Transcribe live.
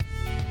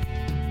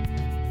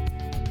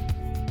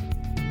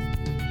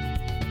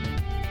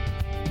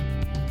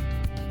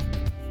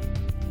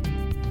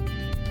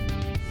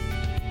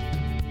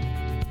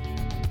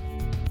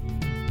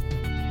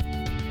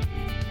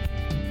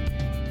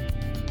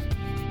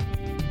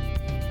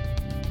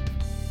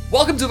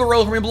Welcome to the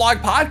Royal Caribbean Blog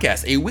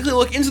Podcast, a weekly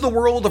look into the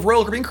world of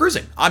Royal Caribbean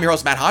cruising. I'm your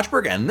host, Matt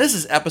Hochberg, and this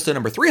is episode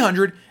number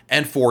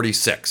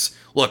 346.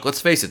 Look, let's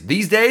face it,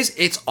 these days,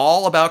 it's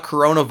all about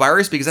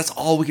coronavirus because that's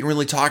all we can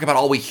really talk about,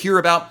 all we hear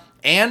about,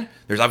 and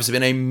there's obviously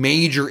been a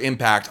major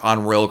impact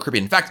on Royal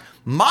Caribbean. In fact,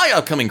 my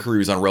upcoming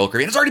cruise on Royal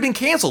Caribbean has already been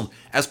canceled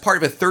as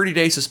part of a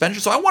 30-day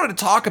suspension, so I wanted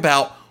to talk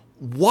about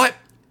what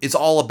it's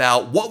all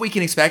about, what we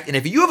can expect, and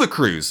if you have a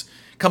cruise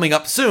coming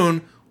up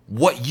soon,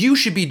 what you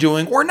should be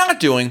doing or not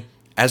doing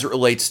as it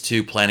relates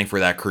to planning for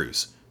that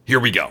cruise. Here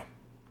we go.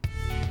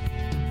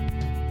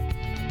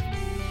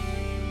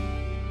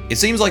 It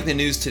seems like the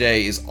news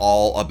today is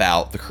all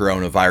about the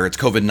coronavirus,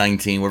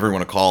 COVID-19, whatever you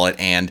want to call it,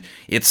 and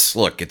it's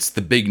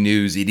the big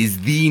news. It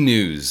is the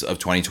news of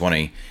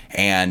 2020,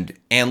 and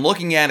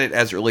looking at it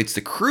as it relates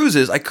to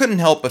cruises, I couldn't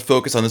help but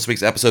focus on this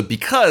week's episode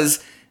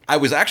because I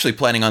was actually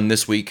planning on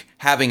this week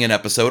having an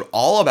episode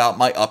all about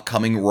my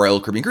upcoming Royal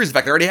Caribbean cruise. In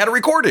fact, I already had it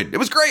recorded. It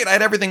was great. I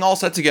had everything all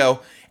set to go,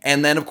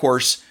 and then, of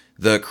course,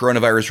 the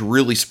coronavirus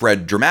really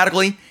spread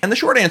dramatically. And the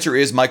short answer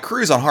is my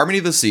cruise on Harmony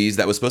of the Seas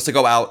that was supposed to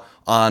go out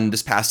on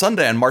this past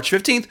Sunday on March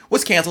 15th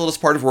was canceled as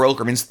part of Royal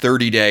Caribbean's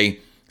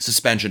 30-day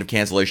suspension of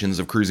cancellations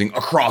of cruising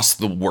across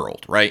the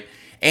world, right?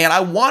 And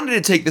I wanted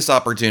to take this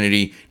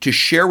opportunity to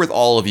share with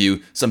all of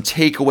you some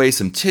takeaways,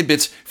 some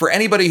tidbits for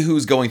anybody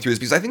who's going through this,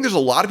 because I think there's a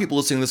lot of people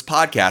listening to this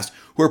podcast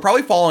who are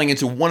probably falling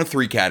into one of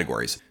three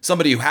categories.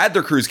 Somebody who had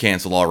their cruise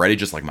canceled already,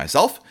 just like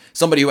myself,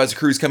 somebody who has a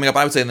cruise coming up,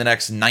 I would say in the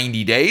next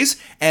 90 days,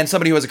 and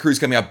somebody who has a cruise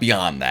coming up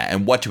beyond that,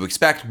 and what to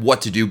expect,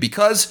 what to do,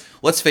 because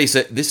let's face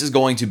it, this is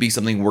going to be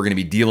something we're going to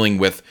be dealing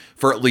with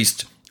for at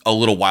least a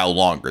little while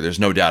longer. There's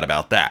no doubt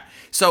about that.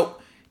 So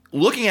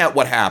looking at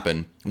what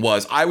happened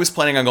was I was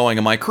planning on going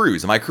on my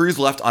cruise, and my cruise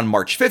left on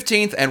March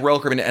 15th, and Royal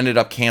Caribbean ended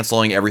up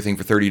canceling everything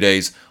for 30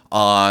 days they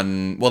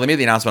made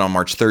the announcement on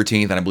March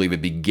 13th, and I believe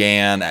it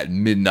began at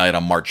midnight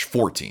on March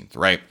 14th,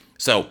 right?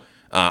 So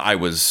I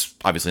was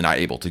obviously not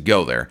able to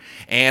go there.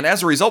 And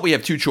as a result, we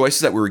have two choices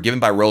that we were given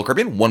by Royal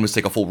Caribbean. One was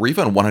take a full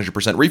refund,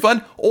 100%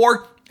 refund,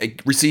 or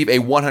receive a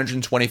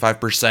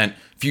 125%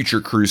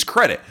 future cruise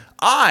credit.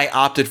 I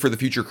opted for the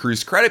future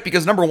cruise credit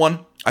because, number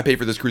one, I paid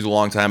for this cruise a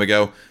long time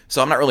ago,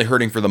 so I'm not really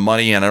hurting for the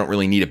money and I don't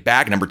really need it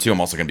back. Number two, I'm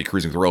also going to be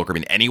cruising with Royal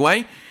Caribbean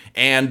anyway.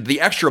 And the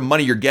extra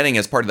money you're getting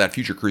as part of that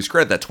future cruise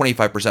credit, that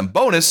 25%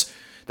 bonus,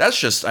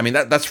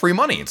 that's free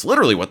money. It's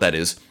literally what that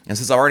is. And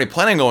since I'm already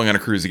planning on going on a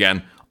cruise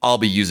again, I'll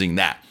be using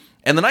that.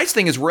 And the nice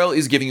thing is Royal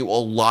is giving you a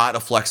lot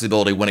of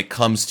flexibility when it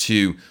comes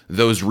to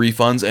those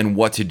refunds and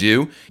what to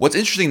do. What's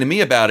interesting to me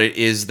about it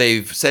is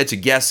they've said to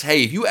guests,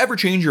 hey, if you ever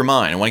change your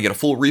mind and want to get a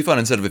full refund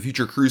instead of a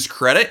future cruise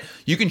credit,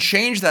 you can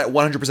change that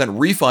 100%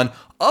 refund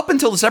up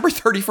until December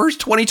 31st,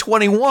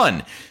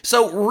 2021.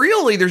 So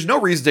really, there's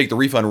no reason to take the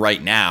refund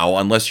right now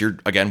unless you,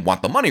 again,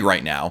 want the money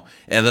right now.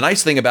 And the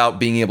nice thing about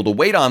being able to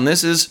wait on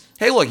this is,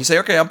 hey, look, you say,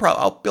 okay,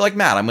 I'll be like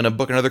Matt, I'm going to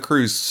book another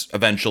cruise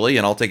eventually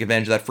and I'll take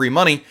advantage of that free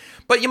money.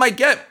 But you might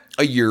get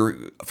a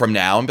year from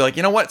now and be like,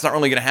 you know what, it's not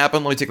really going to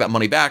happen. Let me take that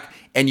money back.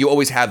 And you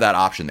always have that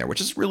option there,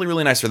 which is really,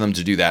 really nice for them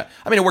to do that.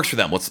 I mean, it works for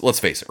them. Let's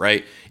face it,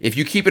 right? If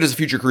you keep it as a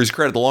future cruise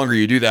credit, the longer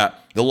you do that,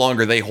 the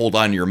longer they hold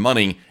on to your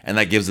money, and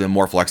that gives them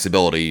more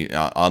flexibility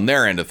on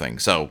their end of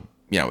things. So,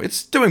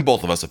 it's doing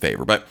both of us a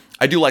favor, but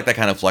I do like that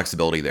kind of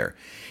flexibility there.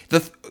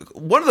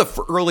 One of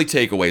the early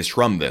takeaways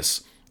from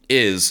this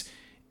is,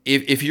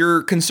 if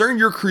you're concerned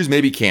your cruise may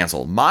be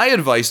canceled, my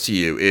advice to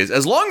you is,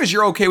 as long as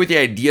you're okay with the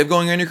idea of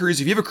going on your cruise,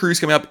 if you have a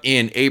cruise coming up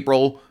in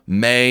April,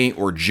 May,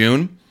 or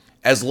June,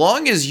 as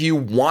long as you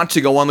want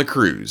to go on the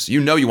cruise,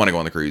 you want to go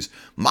on the cruise,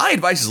 my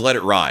advice is let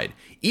it ride.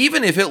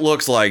 Even if it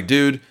looks like,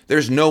 dude,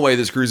 there's no way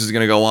this cruise is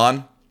going to go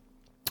on,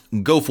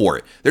 go for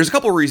it. There's a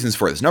couple of reasons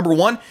for this. Number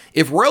one,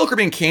 if Royal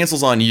Caribbean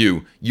cancels on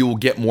you, you will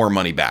get more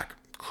money back.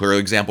 Clear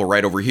example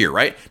right over here,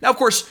 right? Now, of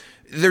course,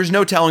 there's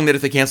no telling that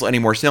if they cancel any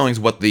more sailings,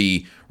 what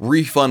the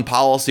refund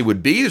policy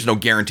would be. There's no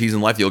guarantees in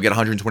life that you'll get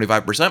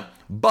 125%,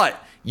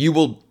 but you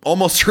will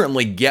almost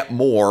certainly get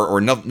more, or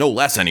no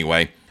less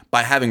anyway,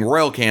 by having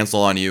Royal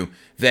cancel on you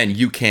than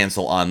you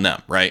cancel on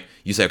them, right?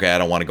 You say, okay, I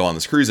don't want to go on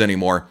this cruise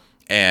anymore,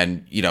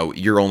 and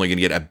you're only going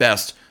to get at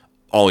best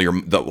the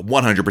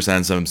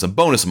 100% and some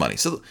bonus money.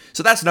 So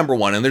that's number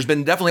one. And there's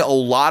been definitely a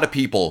lot of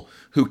people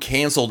who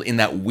canceled in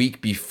that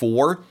week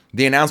before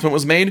the announcement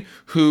was made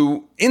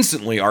who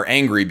instantly are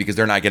angry because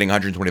they're not getting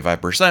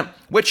 125%,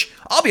 which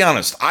I'll be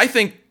honest, I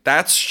think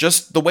that's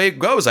just the way it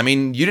goes. I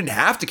mean, you didn't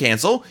have to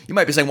cancel. You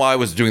might be saying, well, I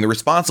was doing the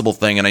responsible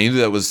thing and I knew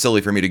that was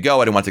silly for me to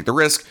go. I didn't want to take the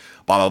risk,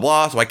 blah, blah,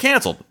 blah. So I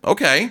canceled.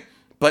 Okay.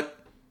 But,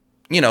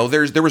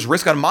 there was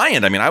risk on my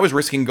end. I mean, I was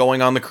risking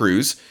going on the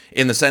cruise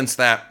in the sense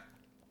that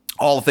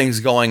all the things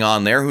going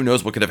on there. Who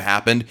knows what could have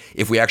happened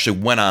if we actually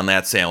went on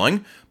that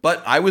sailing,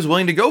 but I was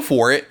willing to go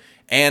for it.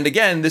 And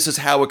again, this is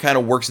how it kind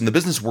of works in the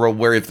business world,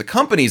 where if the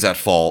company's at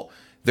fault,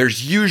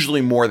 there's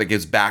usually more that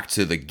gives back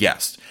to the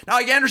guest. Now,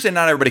 I understand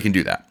not everybody can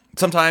do that.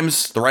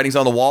 Sometimes the writing's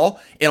on the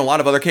wall. In a lot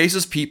of other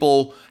cases,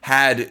 people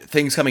had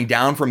things coming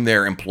down from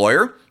their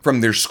employer, from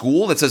their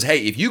school, that says,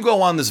 hey, if you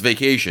go on this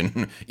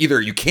vacation,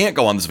 either you can't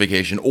go on this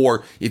vacation,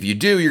 or if you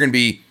do, you're going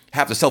to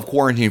have to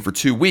self-quarantine for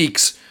 2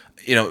 weeks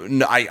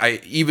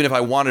even if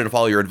I wanted to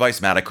follow your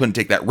advice, Matt, I couldn't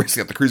take that risk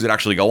that the cruise would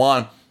actually go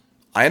on.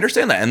 I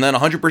understand that. And then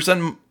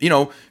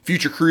 100%,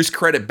 future cruise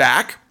credit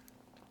back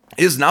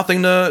is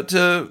nothing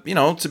to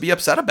be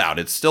upset about.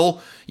 It's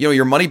still,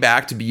 your money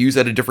back to be used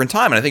at a different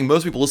time. And I think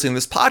most people listening to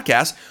this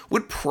podcast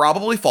would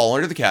probably fall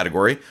under the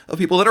category of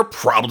people that are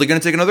probably going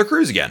to take another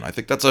cruise again. I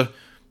think that's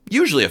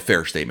usually a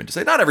fair statement to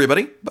say. Not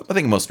everybody, but I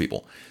think most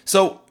people.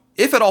 So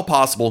if at all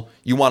possible,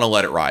 you want to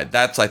let it ride.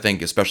 That's, I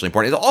think, especially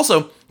important. It's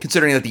also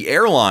considering that the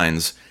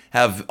airlines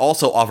have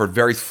also offered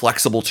very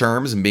flexible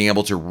terms and being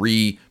able to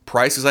reprice,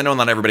 because I know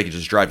not everybody can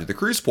just drive to the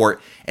cruise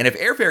port. And if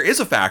airfare is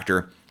a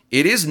factor,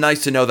 it is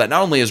nice to know that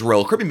not only is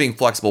Royal Caribbean being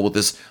flexible with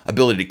this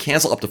ability to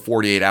cancel up to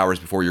 48 hours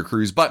before your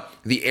cruise, but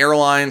the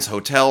airlines,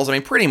 hotels,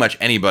 pretty much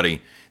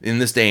anybody in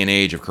this day and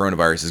age of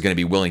coronavirus is going to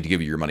be willing to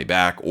give you your money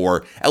back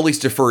or at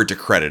least defer it to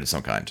credit of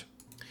some kind.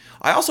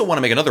 I also want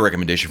to make another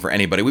recommendation for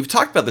anybody. We've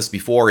talked about this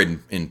before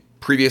in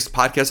previous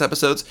podcast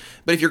episodes,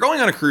 but if you're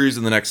going on a cruise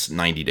in the next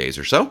 90 days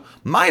or so,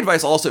 my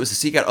advice also is to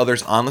seek out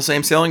others on the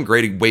same sailing.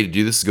 Great way to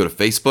do this is go to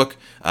Facebook,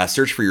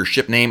 search for your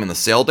ship name and the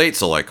sail date,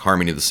 so like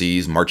Harmony of the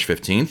Seas, March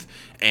 15th,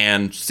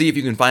 and see if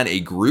you can find a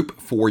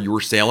group for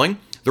your sailing.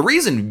 The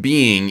reason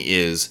being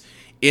is,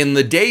 in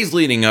the days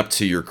leading up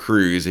to your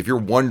cruise, if you're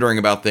wondering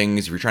about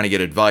things, if you're trying to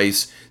get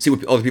advice, see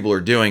what other people are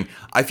doing,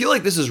 I feel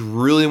like this is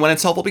really when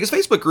it's helpful, because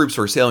Facebook groups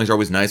for sailings are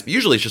always nice, but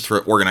usually it's just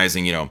for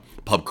organizing,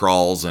 pub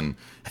crawls and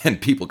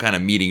people kind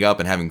of meeting up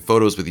and having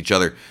photos with each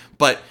other.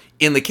 But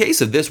in the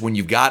case of this, when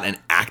you've got an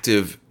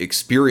active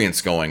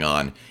experience going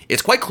on,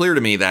 it's quite clear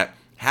to me that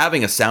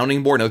having a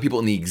sounding board and other people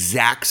in the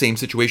exact same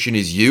situation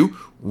as you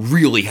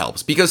really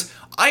helps. Because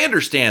I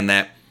understand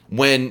that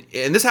and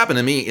this happened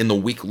to me in the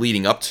week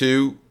leading up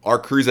to our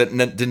cruise that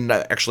didn't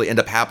actually end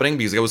up happening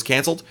because it was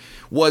canceled,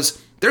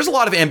 there's a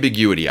lot of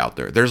ambiguity out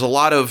there. There's a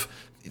lot of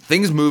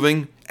things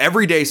moving.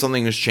 Every day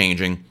something is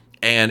changing,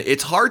 and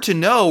it's hard to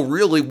know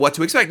really what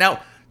to expect.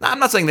 Now, I'm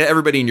not saying that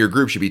everybody in your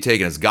group should be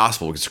taken as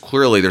gospel, because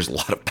clearly there's a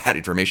lot of bad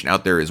information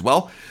out there as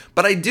well.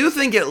 But I do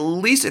think at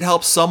least it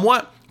helps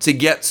somewhat to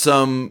get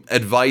some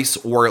advice,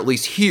 or at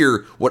least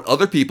hear what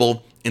other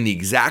people in the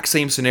exact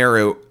same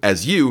scenario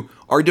as you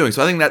are doing.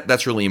 So I think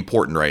that's really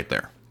important right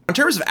there. In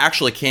terms of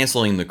actually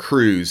canceling the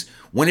cruise,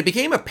 when it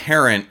became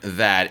apparent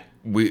that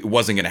it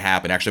wasn't going to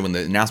happen, actually when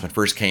the announcement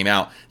first came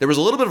out, there was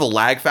a little bit of a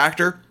lag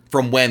factor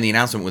from when the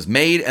announcement was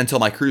made until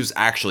my cruise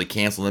actually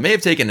canceled. It may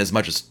have taken as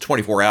much as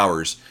 24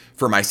 hours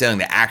for my sailing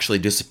to actually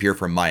disappear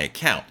from my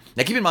account.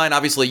 Now keep in mind,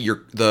 obviously,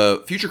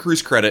 the future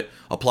cruise credit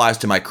applies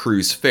to my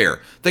cruise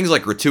fare. Things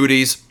like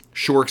gratuities,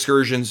 shore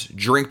excursions,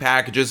 drink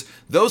packages,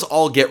 those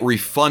all get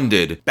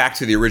refunded back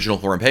to the original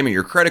foreign payment,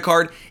 your credit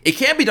card. It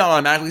can't be done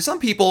automatically. Some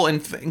people,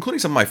 including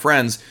some of my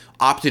friends,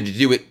 opted to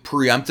do it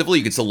preemptively.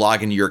 You could still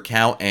log into your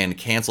account and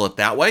cancel it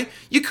that way.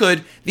 You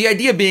could. The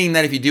idea being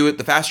that if you do it,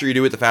 the faster you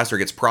do it, the faster it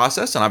gets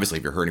processed. And obviously,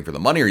 if you're hurting for the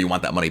money or you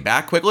want that money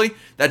back quickly,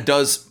 that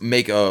does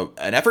make an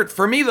effort.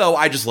 For me, though,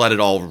 I just let it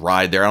all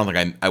ride there. I don't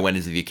think I went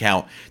into the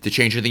account to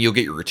change anything. You'll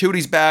get your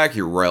gratuities back,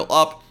 your Royal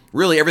Up.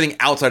 Really, everything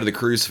outside of the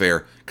cruise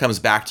fare comes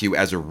back to you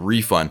as a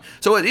refund.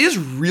 So it is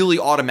really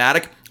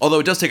automatic, although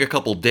it does take a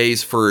couple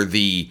days for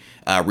the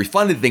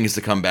refunded things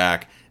to come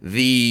back.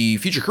 The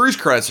future cruise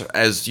credits,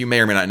 as you may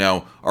or may not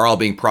know, are all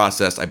being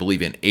processed, I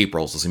believe, in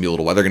April. So it's going to be a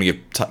little while. They're going to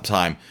give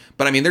time.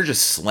 But they're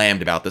just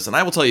slammed about this. And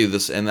I will tell you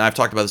this, and I've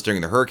talked about this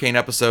during the hurricane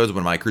episodes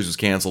when my cruise was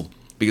canceled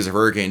because of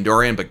Hurricane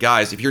Dorian. But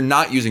guys, if you're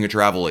not using a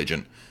travel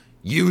agent,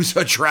 use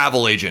a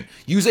travel agent.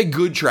 Use a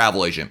good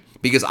travel agent.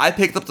 Because I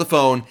picked up the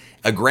phone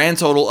a grand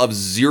total of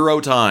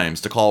 0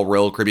 times to call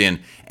Royal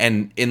Caribbean.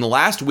 And in the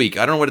last week,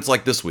 I don't know what it's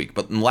like this week,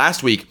 but in the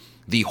last week,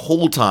 the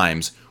hold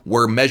times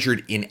were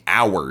measured in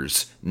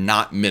hours,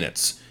 not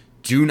minutes.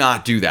 Do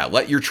not do that.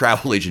 Let your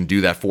travel agent do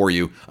that for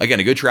you.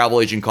 Again, a good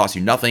travel agent costs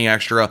you nothing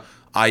extra.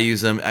 I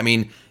use them.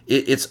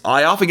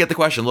 I often get the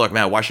question, look,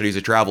 man, why should I use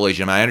a travel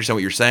agent? I understand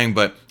what you're saying,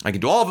 but I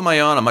can do all of it on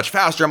my own. I'm much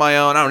faster on my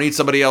own. I don't need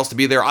somebody else to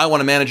be there. I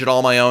want to manage it all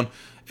on my own,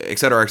 et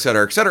cetera, et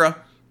cetera, et cetera.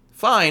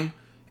 Fine.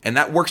 And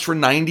that works for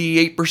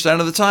 98%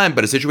 of the time.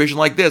 But a situation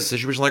like this, a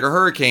situation like a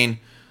hurricane,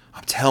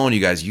 I'm telling you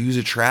guys, use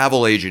a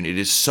travel agent. It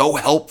is so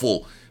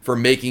helpful for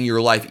making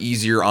your life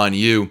easier on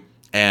you.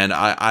 And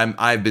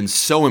I've been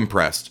so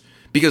impressed.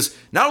 Because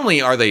not only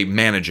are they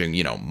managing,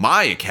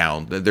 my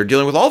account, they're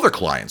dealing with all their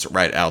clients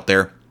right out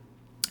there.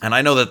 And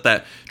I know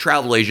that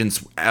travel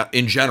agents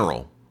in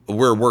general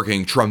were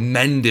working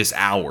tremendous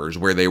hours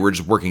where they were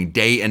just working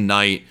day and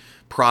night,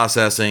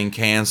 processing,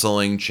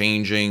 canceling,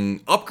 changing,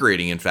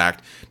 upgrading, in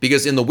fact,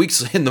 because in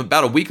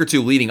about a week or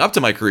two leading up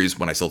to my cruise,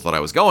 when I still thought I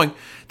was going,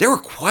 there were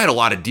quite a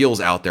lot of deals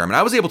out there.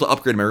 I was able to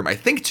upgrade my room, I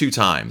think 2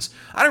 times.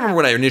 I don't remember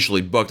what I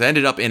initially booked. I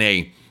ended up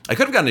I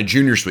could have gotten a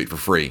junior suite for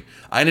free.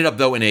 I ended up,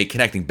 though, in a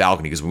connecting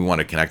balcony because we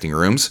wanted connecting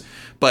rooms.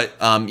 But,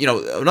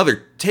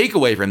 another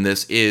takeaway from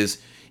this is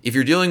if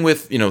you're dealing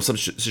with, some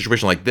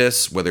situation like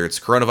this, whether it's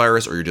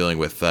coronavirus or you're dealing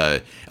with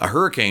a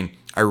hurricane,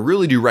 I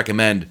really do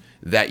recommend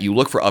that you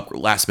look for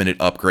last-minute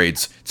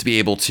upgrades to be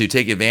able to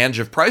take advantage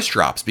of price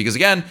drops. Because,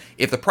 again,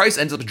 if the price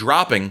ends up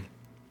dropping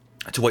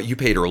to what you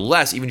paid or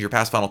less, even to your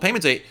past final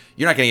payment date,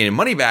 you're not getting any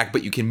money back,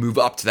 but you can move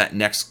up to that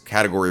next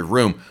category of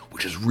room,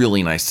 which is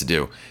really nice to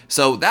do.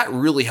 So that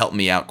really helped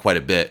me out quite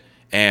a bit,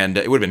 and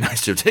it would have been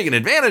nice to have taken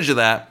advantage of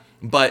that.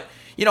 But,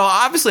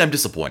 obviously I'm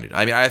disappointed.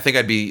 I mean, I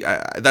think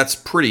that's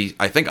pretty,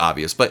 I think,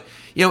 obvious. But,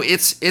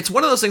 it's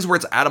one of those things where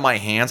it's out of my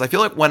hands. I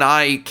feel like when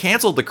I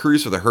canceled the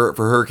cruise for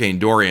Hurricane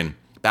Dorian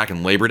back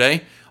in Labor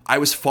Day, I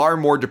was far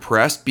more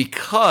depressed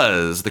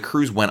because the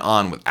cruise went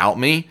on without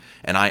me,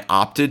 and I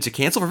opted to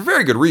cancel for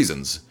very good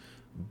reasons,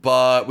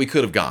 but we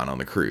could have gone on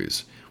the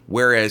cruise.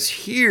 Whereas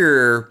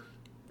here,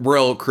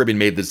 Royal Caribbean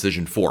made the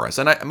decision for us.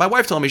 And my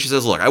wife told me, she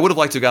says, look, I would have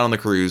liked to have gone on the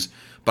cruise,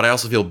 but I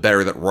also feel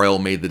better that Royal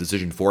made the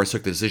decision for us,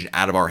 took the decision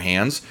out of our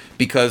hands,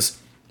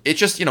 because it's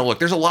just, look,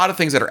 there's a lot of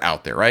things that are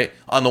out there, right?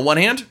 On the one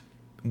hand,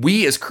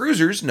 we as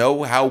cruisers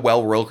know how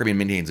well Royal Caribbean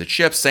maintains its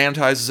ships,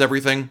 sanitizes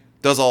everything,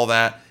 does all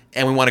that,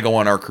 and we want to go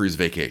on our cruise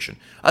vacation.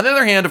 On the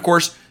other hand, of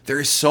course, there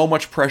is so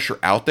much pressure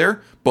out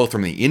there, both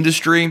from the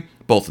industry,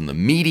 both in the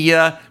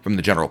media, from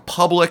the general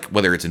public,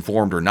 whether it's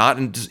informed or not.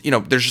 And,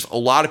 there's just a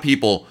lot of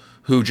people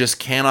who just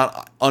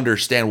cannot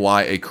understand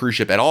why a cruise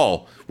ship at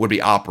all would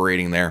be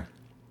operating there.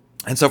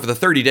 And so for the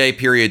 30-day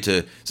period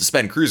to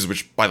suspend cruises,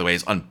 which, by the way,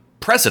 is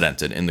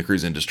unprecedented in the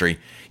cruise industry,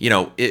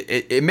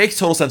 it makes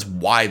total sense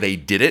why they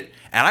did it.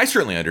 And I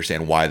certainly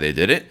understand why they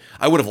did it.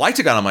 I would have liked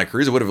to have gone on my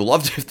cruise. I would have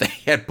loved if they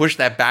had pushed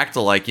that back to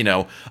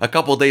a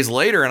couple of days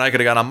later and I could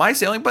have gone on my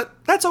sailing, but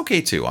that's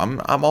okay too. I'm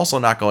also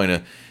not going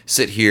to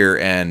sit here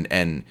and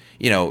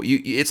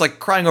it's like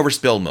crying over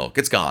spilled milk.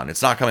 It's gone.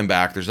 It's not coming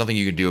back. There's nothing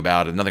you can do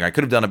about it. Nothing I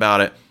could have done about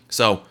it.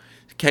 So,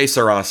 que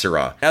sera,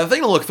 sera. Now, the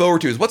thing to look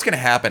forward to is what's going to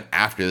happen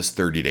after this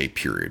 30-day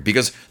period,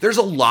 because there's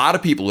a lot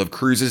of people who have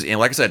cruises in,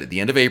 like I said, at the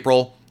end of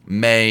April,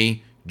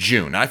 May,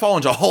 June. And I fall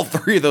into all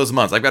three of those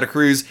months. I've got a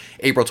cruise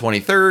April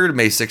 23rd,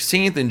 May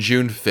 16th, and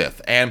June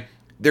 5th. And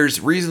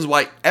there's reasons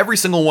why every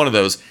single one of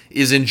those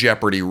is in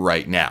jeopardy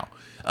right now.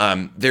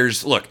 The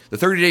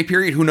 30-day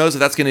period, who knows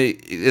if it's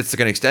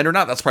going to extend or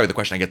not? That's probably the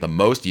question I get the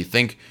most. Do you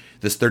think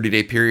this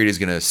 30-day period is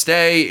going to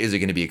stay? Is it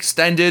going to be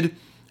extended?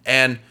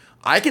 And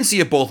I can see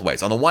it both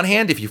ways. On the one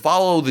hand, if you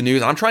follow the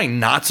news, and I'm trying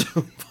not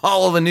to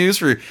follow the news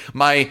for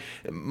my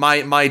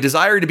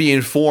desire to be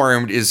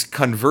informed is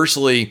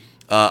conversely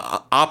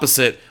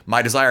opposite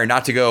my desire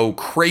not to go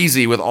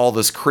crazy with all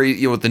this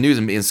crazy with the news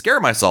and scare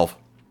myself.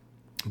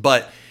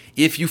 But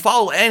if you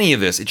follow any of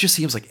this, it just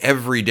seems like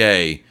every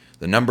day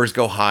the numbers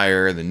go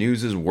higher, the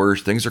news is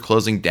worse, things are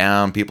closing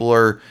down, people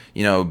are,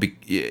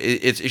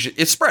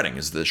 it's spreading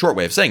is the short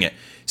way of saying it.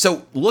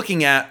 So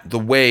looking at the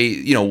way,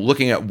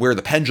 looking at where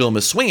the pendulum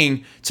is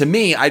swinging, to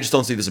me, I just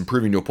don't see this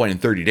improving to a point in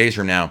 30 days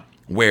from now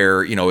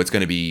where, it's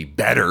going to be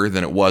better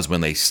than it was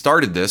when they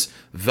started this.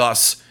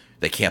 Thus,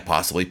 they can't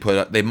possibly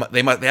they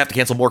have to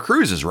cancel more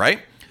cruises,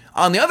 right?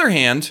 On the other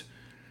hand,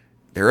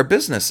 they're a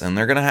business and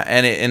they're going to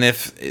and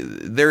if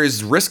there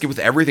is risk with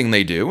everything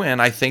they do,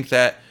 and I think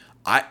that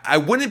I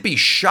wouldn't be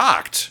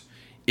shocked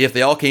if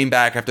they all came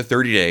back after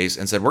 30 days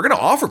and said, we're going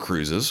to offer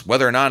cruises,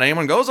 whether or not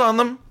anyone goes on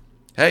them.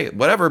 Hey,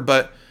 whatever.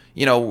 But,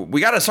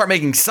 we got to start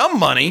making some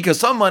money because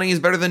some money is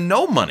better than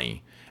no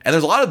money. And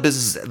there's a lot of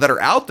businesses that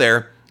are out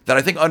there that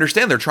I think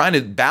understand they're trying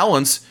to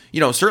balance,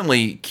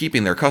 certainly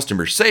keeping their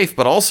customers safe,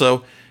 but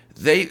also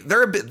they've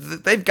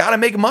got to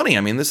make money.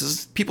 I mean, this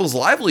is people's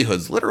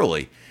livelihoods,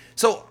 literally.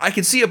 So I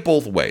can see it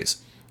both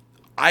ways.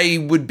 I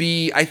would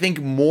be, I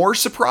think, more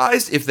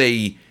surprised if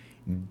they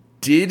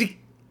did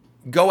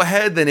go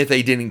ahead than if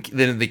they didn't,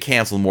 then they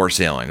canceled more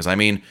sailings. I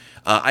mean,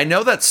 I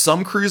know that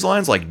some cruise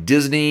lines like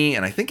Disney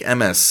and I think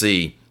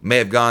MSC may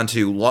have gone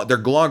to, they're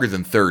longer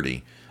than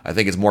 30. I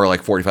think it's more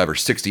like 45 or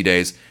 60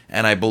 days.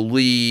 And I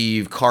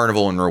believe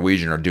Carnival and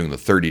Norwegian are doing the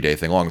 30-day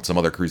thing, along with some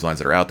other cruise lines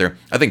that are out there.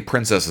 I think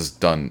Princess has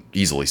done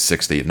easily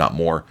 60, if not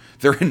more.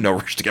 They're in no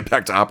rush to get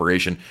back to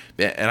operation.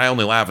 And I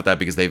only laugh at that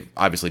because they've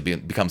obviously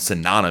become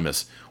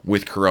synonymous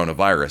with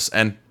coronavirus.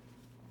 And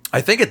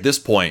I think at this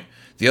point,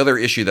 the other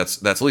issue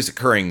that's at least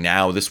occurring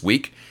now this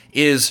week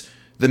is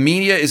the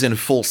media is in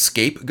full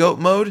scapegoat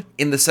mode,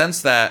 in the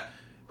sense that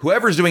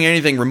whoever's doing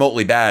anything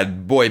remotely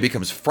bad, boy, it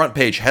becomes front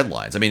page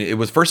headlines. I mean, it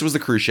was the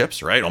cruise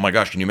ships, right? Oh my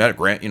gosh, can you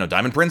imagine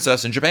Diamond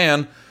Princess in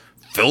Japan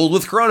filled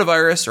with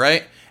coronavirus,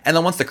 right? And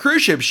then once the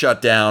cruise ship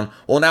shut down,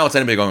 well, now it's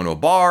anybody going to a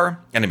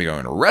bar, anybody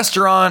going to a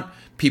restaurant,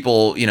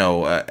 people,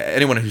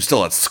 anyone who's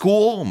still at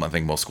school. I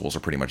think most schools are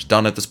pretty much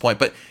done at this point.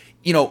 But,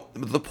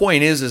 the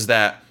point is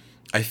that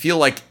I feel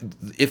like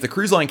if the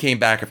cruise line came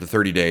back after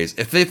 30 days,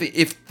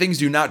 if things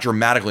do not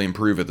dramatically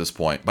improve at this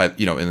point by,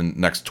 in the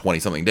next 20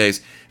 something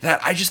days,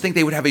 that I just think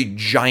they would have a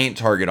giant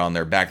target on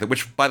their back,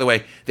 which, by the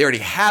way, they already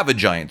have a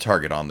giant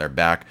target on their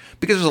back,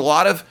 because there's a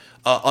lot of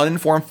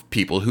uninformed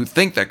people who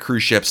think that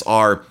cruise ships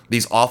are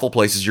these awful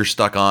places you're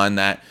stuck on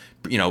that,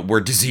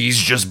 where disease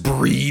just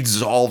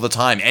breeds all the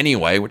time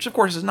anyway, which of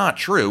course is not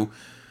true.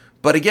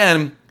 But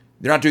again,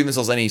 they're not doing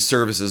themselves any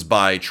services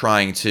by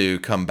trying to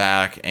come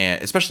back,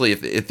 and especially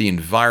if the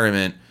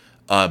environment,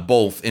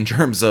 both in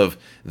terms of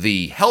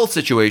the health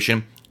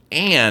situation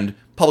and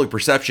public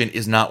perception,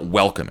 is not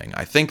welcoming.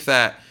 I think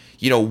that,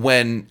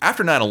 when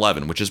after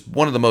 9/11, which is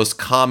one of the most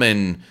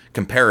common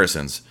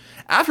comparisons,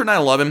 after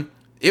 9/11,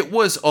 it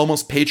was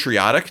almost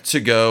patriotic to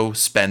go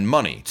spend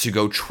money, to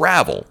go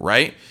travel,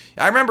 right?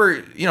 I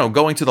remember,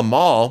 going to the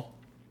mall,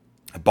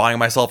 buying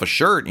myself a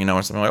shirt,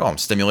 something like, oh, I'm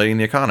stimulating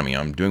the economy.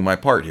 I'm doing my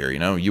part here,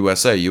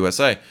 USA,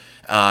 USA.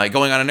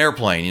 Going on an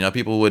airplane,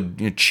 people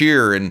would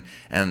cheer, and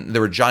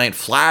there were giant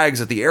flags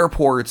at the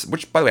airports,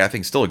 which, by the way, I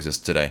think still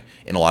exists today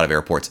in a lot of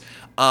airports.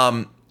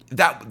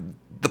 That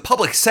the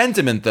public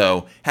sentiment,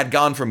 though, had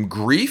gone from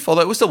grief,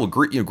 although it was still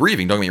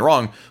grieving, don't get me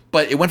wrong,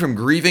 but it went from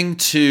grieving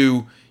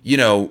to,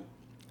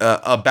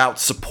 about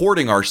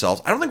supporting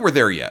ourselves. I don't think we're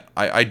there yet.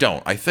 I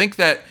don't. I think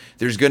that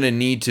there's going to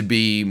need to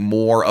be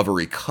more of a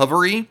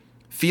recovery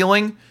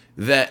feeling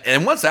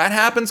and once that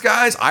happens,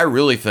 guys, I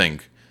really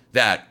think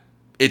that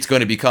it's going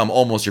to become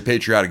almost your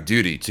patriotic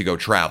duty to go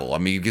travel. I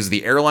mean, because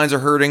the airlines are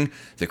hurting,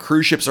 the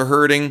cruise ships are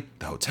hurting,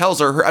 the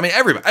hotels are hurting. I mean,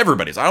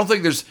 everybody's. I don't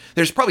think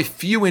there's probably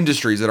few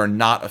industries that are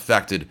not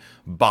affected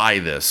by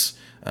this.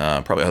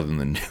 Probably other than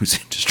the news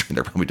industry,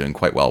 they're probably doing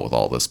quite well with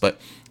all this. But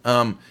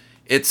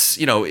it's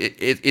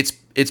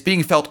it's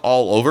being felt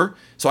all over.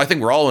 So I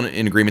think we're all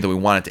in agreement that we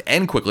want it to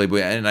end quickly,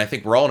 and I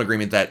think we're all in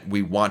agreement that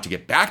we want to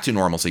get back to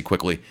normalcy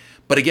quickly.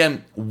 But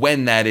again,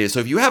 when that is, so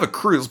if you have a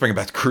cruise, let's bring it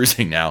back to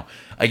cruising now.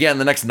 Again,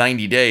 the next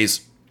 90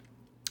 days,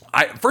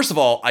 first of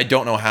all, I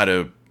don't know how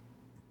to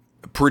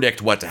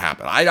predict what to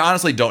happen. I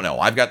honestly don't know.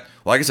 I've got,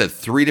 like I said,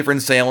 3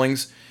 different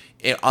sailings.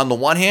 On the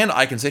one hand,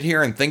 I can sit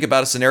here and think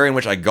about a scenario in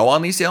which I go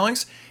on these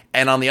sailings,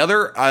 and on the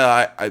other,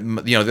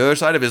 the other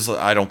side of it is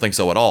I don't think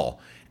so at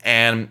all.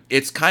 And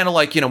it's kind of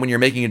like, when you're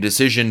making a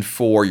decision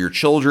for your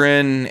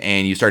children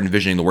and you start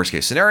envisioning the worst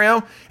case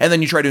scenario, and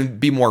then you try to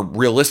be more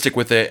realistic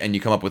with it and you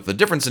come up with a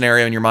different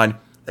scenario in your mind.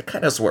 That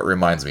kind of is what it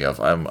reminds me of.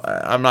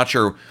 I'm not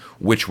sure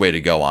which way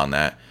to go on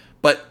that,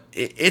 but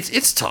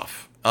it's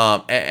tough.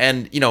 That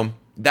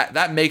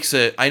makes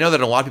it, I know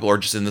that a lot of people are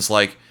just in this,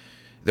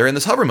 they're in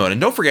this hover mode.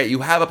 And don't forget, you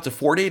have up to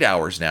 48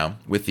 hours now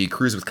with the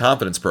Cruise with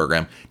Confidence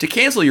program to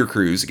cancel your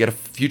cruise, get a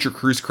future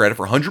cruise credit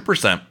for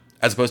 100%.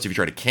 As opposed to if you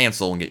try to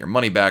cancel and get your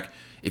money back,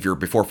 if you're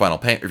after final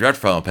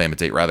payment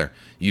date, rather,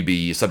 you'd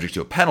be subject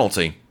to a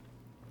penalty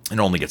and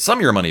only get some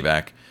of your money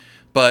back.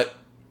 But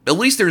at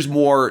least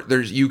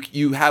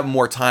you have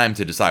more time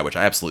to decide, which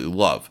I absolutely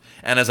love.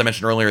 And as I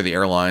mentioned earlier, the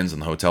airlines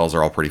and the hotels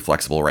are all pretty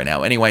flexible right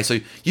now anyway, so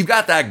you've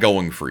got that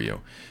going for you.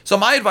 So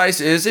my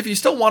advice is, if you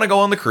still want to go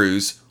on the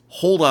cruise,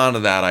 hold on to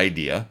that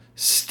idea,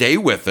 stay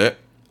with it.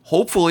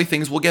 Hopefully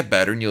things will get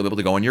better and you'll be able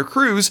to go on your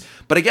cruise.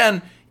 But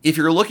again, if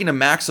you're looking to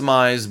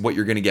maximize what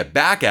you're going to get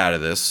back out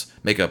of this,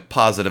 make a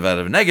positive out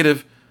of a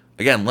negative,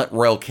 again, let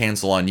Royal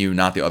cancel on you,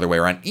 not the other way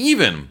around.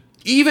 Even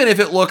if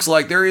it looks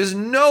like there is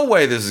no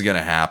way this is going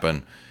to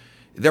happen,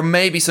 there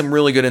may be some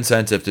really good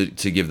incentive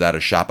to give that a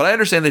shot. But I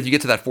understand that if you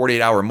get to that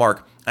 48-hour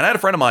mark, and I had a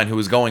friend of mine who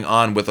was going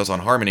on with us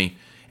on Harmony,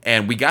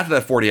 and we got to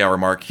that 40-hour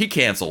mark, he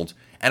canceled,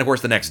 and of course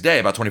the next day,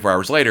 about 24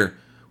 hours later,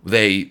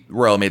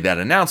 Royal made that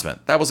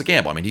announcement. That was a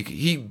gamble. I mean,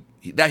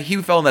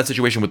 he fell in that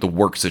situation with the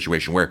work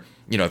situation where,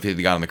 if he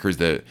got on the cruise,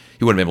 he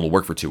wouldn't be able to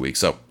work for 2 weeks.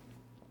 So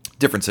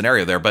different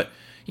scenario there. But,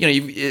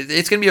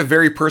 it's going to be a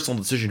very personal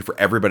decision for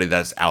everybody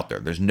that's out there.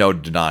 There's no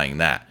denying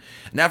that.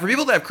 Now, for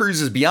people that have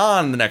cruises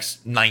beyond the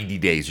next 90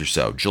 days or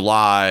so,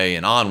 July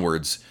and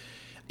onwards,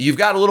 you've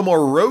got a little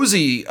more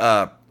rosy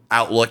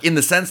outlook in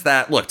the sense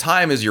that, look,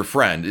 time is your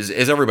friend,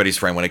 is everybody's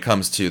friend when it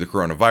comes to the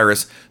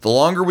coronavirus. The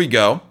longer we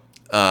go,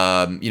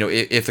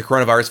 if the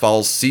coronavirus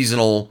follows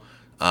seasonal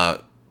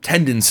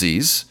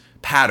tendencies,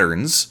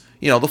 patterns,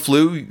 the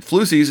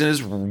flu season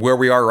is where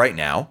we are right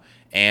now.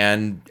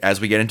 And as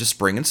we get into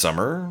spring and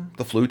summer,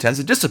 the flu tends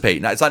to dissipate.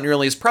 Now, it's not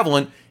nearly as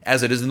prevalent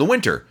as it is in the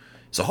winter.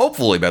 So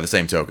hopefully, by the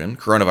same token,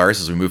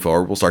 coronavirus, as we move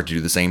forward, will start to do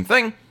the same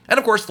thing. And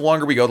of course, the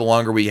longer we go, the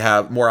longer we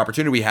have, more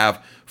opportunity we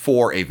have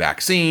for a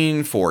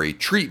vaccine, for a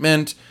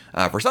treatment,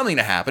 for something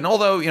to happen.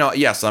 Although,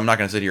 yes, I'm not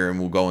going to sit here and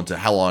we'll go into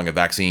how long a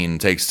vaccine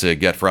takes to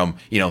get from,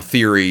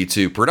 theory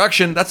to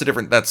production. That's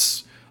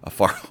a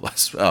far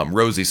less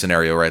rosy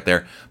scenario right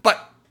there.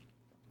 But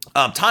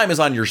time is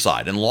on your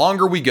side. And the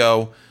longer we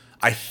go,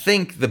 I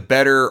think the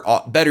better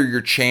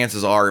your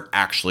chances are of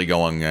actually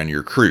going on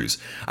your cruise.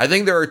 I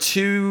think there are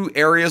 2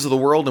 areas of the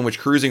world in which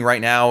cruising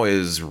right now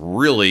is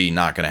really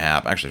not going to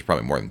happen. Actually, there's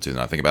probably more than 2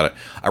 now I think about it.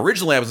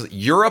 Originally,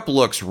 Europe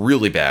looks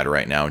really bad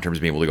right now in terms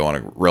of being able to go on a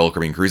Royal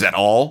Caribbean cruise at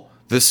all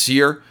this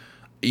year.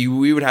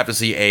 We would have to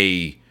see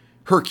a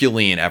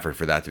Herculean effort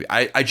for that to be.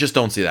 I just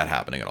don't see that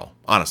happening at all.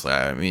 Honestly,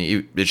 I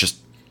mean, it's just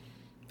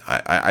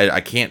I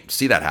can't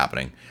see that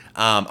happening.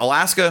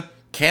 Alaska,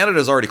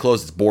 Canada's already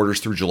closed its borders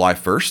through July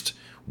 1st,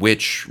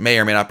 which may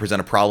or may not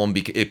present a problem.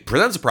 It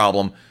presents a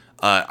problem.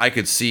 I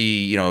could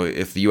see,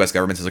 if the U.S.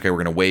 government says, okay,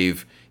 we're going to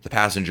waive the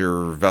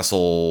Passenger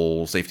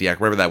Vessel Safety Act,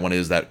 whatever that one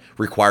is, that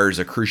requires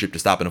a cruise ship to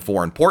stop in a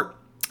foreign port.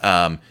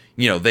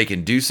 They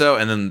can do so,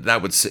 and then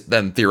that would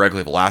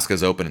theoretically, if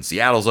Alaska's open and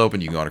Seattle's open,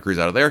 you can go on a cruise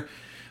out of there.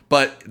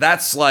 But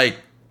that's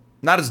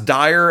not as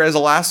dire as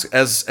Alaska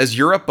as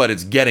Europe, but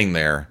it's getting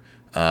there.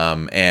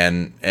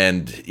 And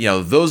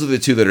those are the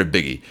 2 that are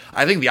biggie.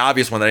 I think the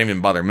obvious one that I didn't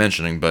even bother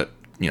mentioning, but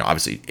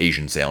obviously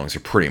Asian sailings are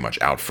pretty much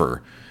out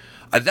for.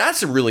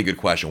 That's a really good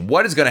question.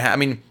 What is going to happen?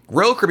 I mean,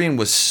 Royal Caribbean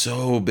was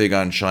so big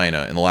on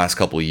China in the last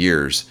couple of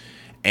years.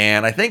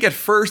 And I think at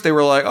first they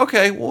were like,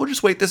 okay, well, we'll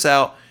just wait this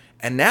out.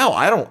 And now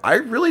I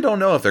really don't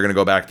know if they're going to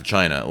go back to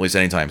China, at least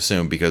anytime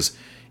soon, because,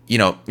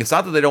 it's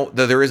not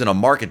that there isn't a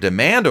market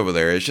demand over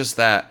there. It's just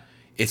that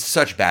it's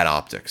such bad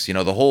optics.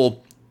 The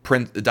whole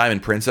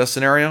Diamond Princess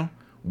scenario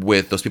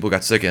with those people who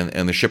got sick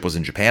and the ship was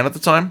in Japan at the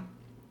time.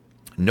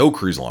 No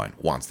cruise line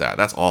wants that.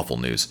 That's awful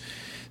news.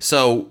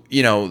 So,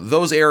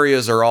 those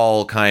areas are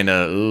all kind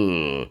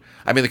of,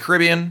 I mean, the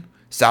Caribbean,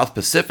 South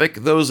Pacific,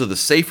 those are the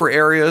safer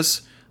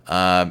areas.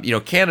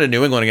 Canada,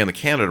 New England, again, the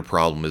Canada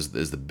problem is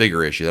the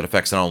bigger issue that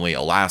affects not only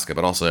Alaska,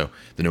 but also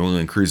the New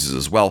England cruises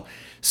as well.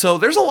 So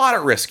there's a lot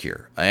at risk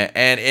here.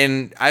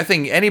 And I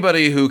think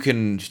anybody who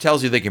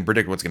tells you they can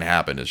predict what's going to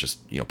happen is just,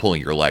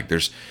 pulling your leg.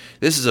 This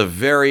is a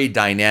very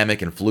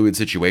dynamic and fluid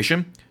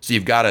situation. So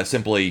you've got to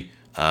simply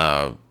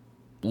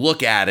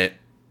look at it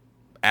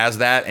as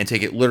that and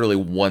take it literally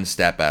one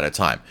step at a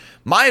time.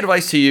 My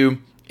advice to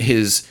you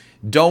is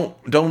don't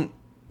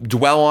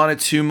dwell on it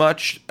too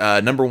much.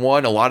 Number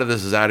one, a lot of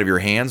this is out of your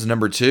hands.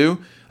 Number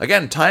two,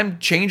 again, time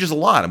changes a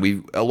lot.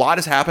 A lot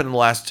has happened in the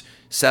last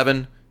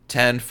 7,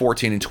 10,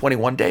 14, and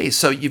 21 days.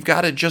 So you've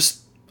got to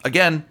just,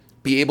 again,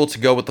 be able to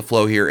go with the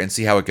flow here and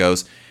see how it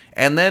goes.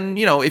 And then,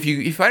 if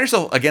you find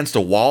yourself against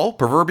a wall,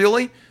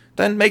 proverbially,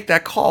 then make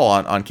that call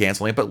on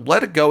canceling it, but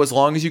let it go as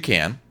long as you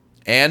can.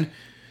 And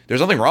there's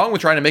nothing wrong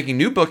with trying to making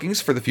new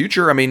bookings for the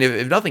future. I mean,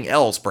 if nothing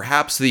else,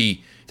 perhaps the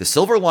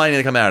silver lining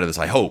to come out of this,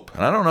 I hope,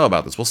 and I don't know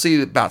about this, we'll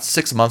see about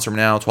 6 months from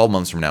now, 12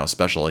 months from now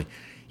especially,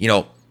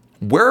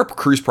 where are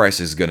cruise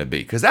prices going to be?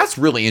 Because that's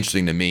really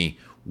interesting to me.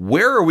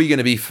 Where are we going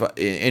to be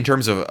in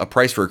terms of a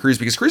price for a cruise?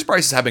 Because cruise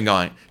prices had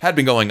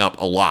been going up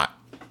a lot.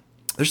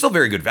 They're still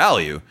very good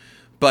value,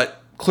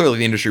 but clearly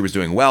the industry was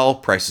doing well.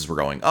 Prices were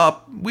going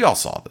up. We all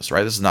saw this,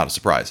 right? This is not a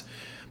surprise.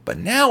 But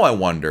now I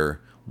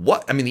wonder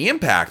the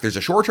impact, there's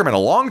a short-term and a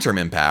long-term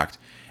impact.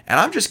 And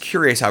I'm just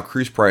curious how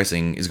cruise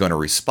pricing is going to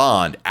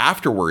respond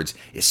afterwards,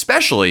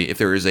 especially if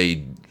there is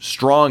a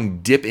strong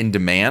dip in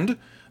demand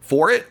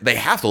for it. They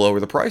have to lower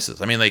the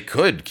prices. I mean, they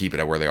could keep it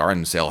at where they are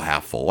and sail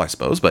half full, I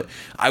suppose, but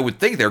I would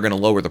think they're going to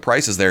lower the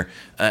prices there.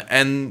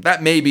 And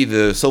that may be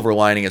the silver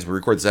lining as we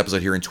record this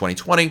episode here in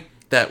 2020,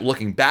 that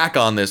looking back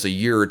on this a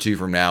year or two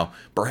from now,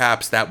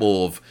 perhaps that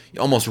will have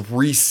almost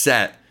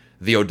reset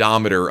the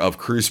odometer of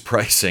cruise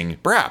pricing.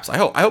 Perhaps. I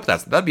hope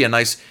that'd be a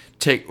nice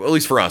take, at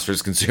least for us,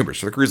 as consumers.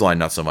 For the cruise line,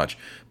 not so much.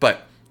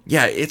 But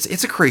yeah,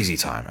 it's a crazy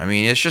time. I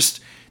mean, it's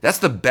just, that's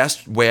the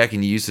best way I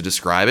can use to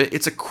describe it.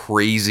 It's a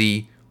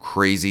crazy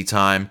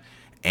time.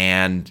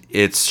 And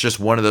it's just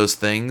one of those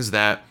things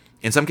that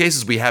in some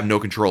cases we have no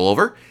control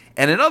over.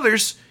 And in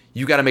others,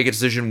 you got to make a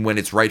decision when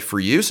it's right for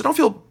you. So don't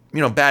feel,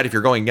 bad if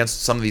you're going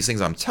against some of these things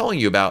I'm telling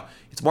you about.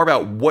 It's more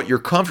about what you're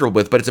comfortable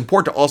with, but it's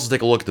important to also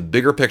take a look at the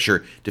bigger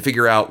picture to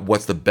figure out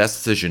what's the best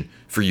decision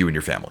for you and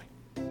your family.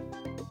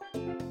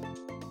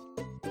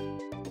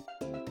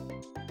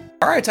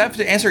 All right, time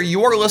to answer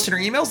your listener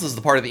emails. This is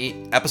the part of the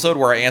episode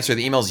where I answer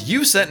the emails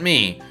you sent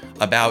me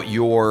about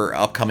your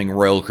upcoming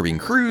Royal Caribbean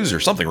cruise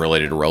or something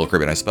related to Royal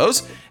Caribbean, I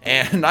suppose.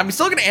 And I'm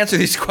still going to answer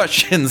these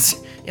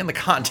questions in the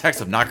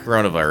context of not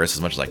coronavirus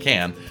as much as I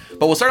can.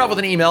 But we'll start off with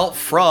an email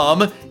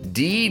from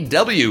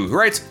DW, who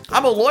writes,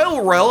 I'm a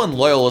loyal Royal and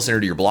loyal listener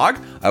to your blog.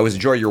 I always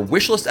enjoy your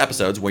wish list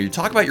episodes where you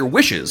talk about your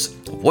wishes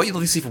of what you'd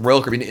like to see from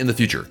Royal Caribbean in the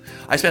future.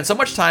 I spent so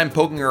much time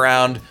poking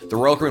around the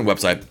Royal Caribbean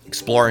website,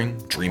 exploring,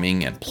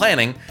 dreaming, and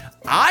planning.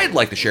 I'd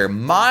like to share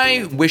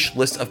my wish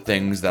list of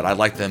things that I'd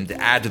like them to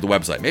add to the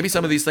website. Maybe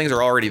some of these things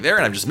are already there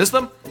and I've just missed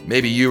them.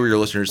 Maybe you or your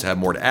listeners have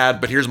more to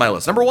add, but here's my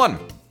list. Number 1,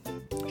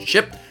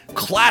 ship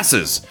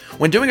classes.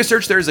 When doing a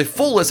search, there is a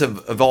full list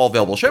of all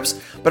available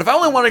ships, but if I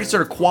only want to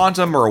consider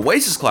Quantum or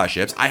Oasis class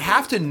ships, I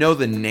have to know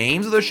the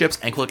names of those ships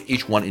and click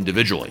each one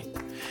individually.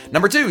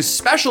 Number 2,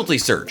 specialty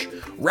search.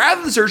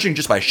 Rather than searching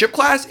just by ship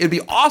class, it'd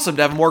be awesome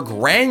to have a more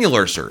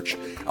granular search.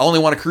 I only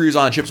want to cruise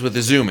on ships with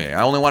Izumi.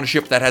 I only want a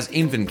ship that has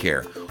infant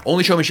care.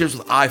 Only show me ships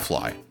with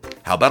iFly.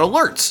 How about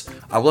alerts?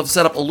 I would love to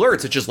set up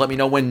alerts that just let me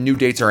know when new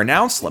dates are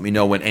announced, let me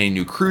know when any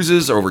new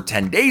cruises over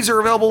 10 days are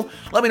available,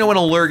 let me know when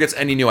an alert gets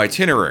any new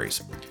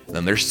itineraries.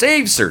 Then there's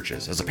save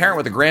searches. As a parent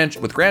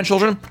with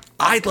grandchildren,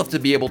 I'd love to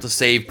be able to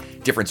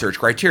save different search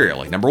criteria.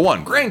 Like number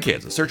 1,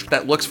 grandkids, a search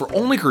that looks for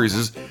only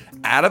cruises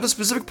out of a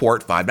specific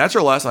port, 5 nights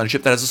or less, on a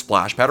ship that has a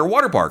splash pad or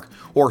water park.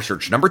 Or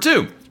search number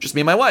 2, just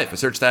me and my wife, a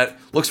search that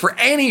looks for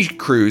any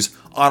cruise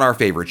on our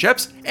favorite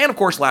ships. And of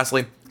course,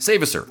 lastly,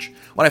 save a search.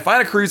 When I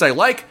find a cruise I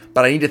like,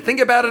 but I need to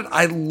think about it,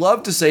 I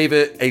love to save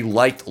it a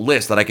liked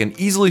list that I can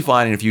easily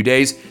find in a few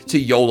days to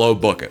YOLO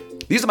book it.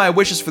 These are my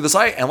wishes for the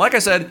site, and like I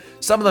said,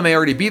 some of them may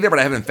already be there, but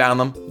I haven't found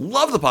them.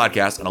 Love the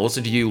podcast, and I'll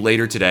listen to you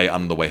later today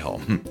on the way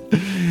home.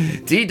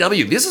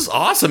 DW, this is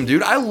awesome,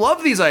 dude. I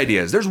love these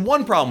ideas. There's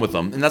one problem with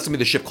them, and that's gonna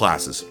be the ship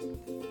classes.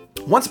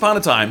 Once upon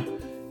a time,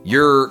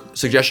 your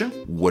suggestion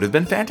would have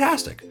been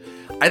fantastic.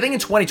 I think in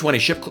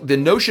 2020, the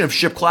notion of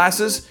ship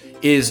classes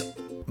is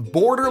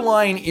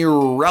borderline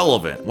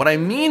irrelevant. What I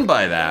mean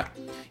by that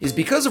is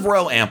because of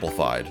Royal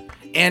Amplified,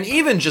 and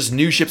even just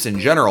new ships in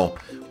general,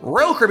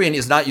 Royal Caribbean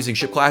is not using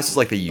ship classes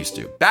like they used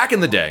to. Back in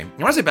the day,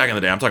 when I say back in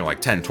the day, I'm talking like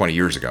 10, 20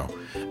 years ago,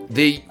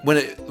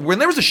 when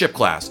there was a ship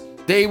class,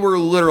 they were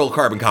literal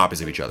carbon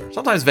copies of each other.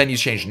 Sometimes venues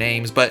changed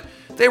names, but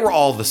they were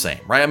all the same,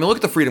 right? I mean, look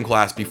at the Freedom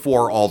class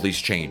before all these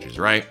changes,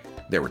 right?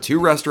 There were 2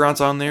 restaurants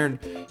on there.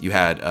 You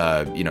had,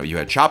 you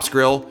had Chops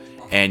Grill,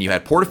 and you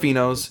had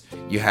Portofino's.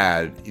 You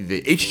had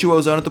the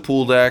H2O zone at the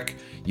pool deck.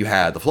 You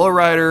had the Flow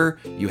Rider.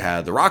 You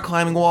had the Rock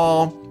Climbing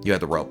Wall. You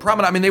had the Royal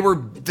Promenade. I mean,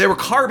 they were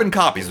carbon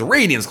copies. The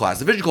Radiance class,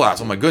 the Vision class.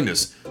 Oh my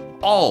goodness,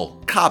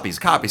 all copies.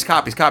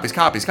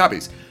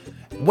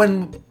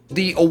 When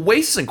the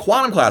Oasis and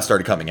Quantum class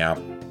started coming out,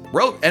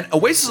 and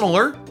Oasis and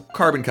Allure,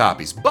 carbon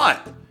copies,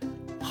 but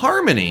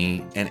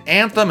Harmony and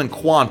Anthem and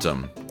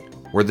Quantum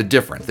were the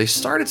difference. They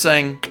started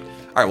saying,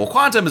 all right, well,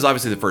 Quantum is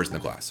obviously the first in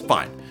the class,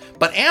 fine.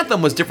 But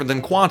Anthem was different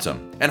than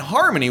Quantum, and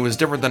Harmony was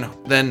different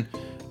than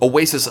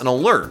Oasis and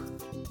Allure.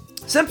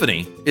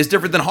 Symphony is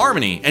different than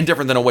Harmony and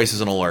different than Oasis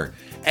and Allure.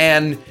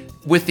 And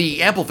with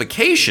the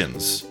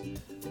amplifications,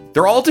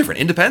 they're all different.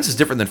 Independence is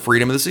different than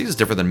Freedom of the Seas, is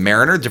different than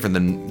Mariner, different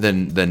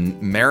than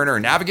Mariner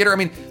and Navigator. I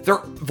mean,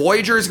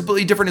 Voyager is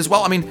completely different as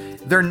well. I mean,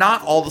 they're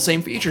not all the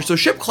same features. So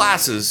ship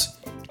classes,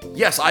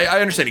 yes, I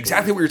understand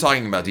exactly what you're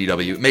talking about,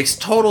 DW. It makes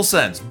total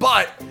sense.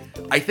 But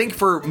I think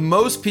for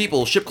most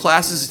people, ship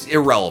classes is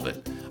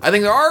irrelevant. I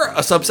think there are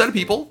a subset of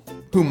people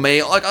who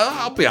may, like,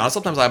 I'll be honest,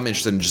 sometimes I'm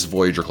interested in just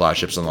Voyager class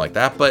ships, something like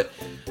that, but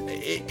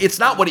it's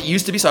not what it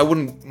used to be, so I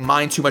wouldn't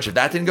mind too much if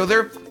that didn't go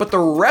there. But the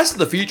rest of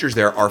the features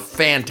there are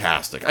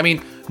fantastic. I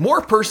mean,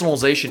 more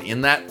personalization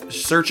in that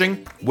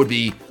searching would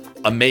be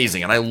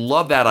amazing, and I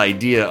love that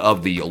idea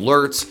of the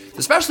alerts.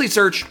 The specialty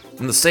search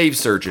and the save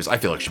searches, I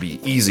feel like should be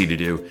easy to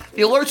do.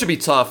 The alerts would be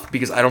tough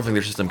because I don't think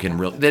their system can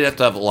really, they'd have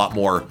to have a lot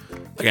more,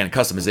 again,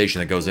 customization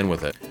that goes in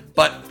with it.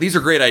 But these are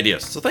great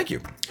ideas, so thank you.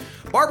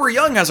 Barbara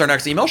Young has our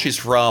next email. She's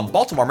from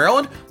Baltimore,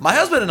 Maryland. My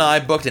husband and I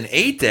booked an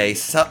 8-day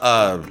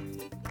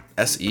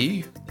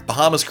SE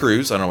Bahamas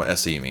cruise. I don't know what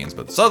SE means,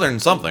 but Southern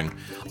something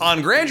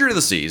on Grandeur to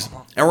the Seas,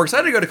 and we're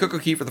excited to go to Coco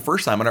Cay for the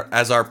first time,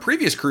 as our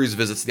previous cruise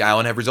visits to the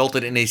island have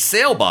resulted in a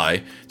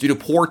sail-by due to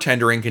poor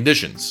tendering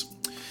conditions.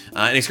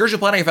 In excursion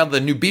planning, I found that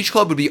the new beach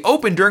club would be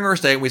open during our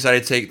stay, and we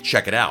decided to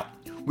check it out.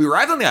 We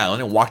arrived on the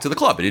island and walked to the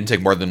club. It didn't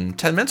take more than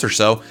 10 minutes or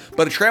so,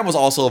 but a tram was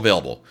also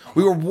available.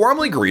 We were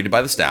warmly greeted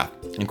by the staff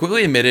and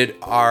quickly admitted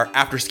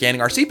after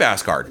scanning our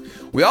SeaPass card.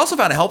 We also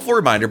found a helpful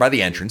reminder by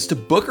the entrance to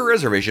book a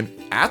reservation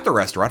at the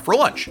restaurant for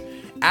lunch.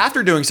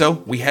 After doing so,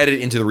 we headed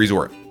into the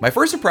resort. My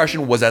first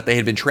impression was that we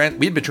had been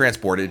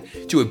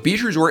transported to a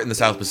beach resort in the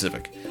South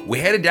Pacific. We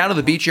headed down to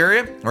the beach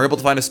area and were able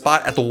to find a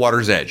spot at the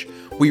water's edge.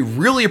 We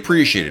really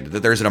appreciated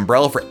that there's an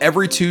umbrella for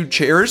every 2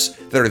 chairs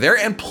that are there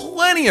and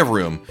plenty of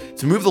room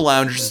to move the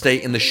loungers to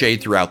stay in the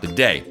shade throughout the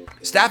day.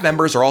 Staff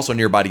members are also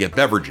nearby to get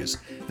beverages.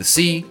 The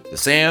sea, the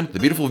sand, the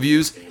beautiful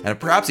views, and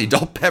perhaps the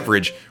adult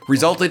beverage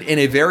resulted in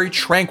a very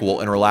tranquil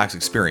and relaxed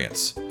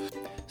experience.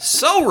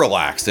 So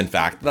relaxed, in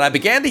fact, that I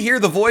began to hear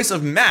the voice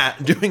of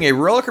Matt doing a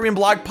Royal Caribbean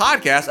blog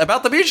podcast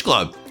about the beach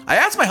club. I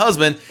asked my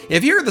husband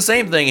if he heard the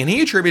same thing, and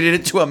he attributed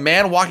it to a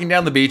man walking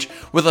down the beach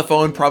with a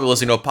phone, probably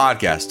listening to a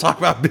podcast. Talk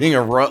about being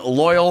a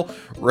loyal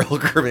Royal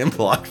Caribbean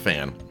blog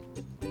fan.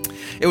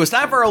 It was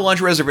time for our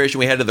lunch reservation.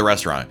 We headed to the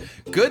restaurant.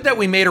 Good that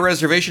we made a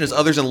reservation, as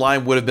others in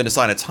line would have been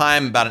assigned a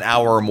time about an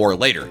hour or more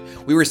later.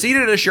 We were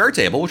seated at a shared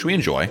table, which we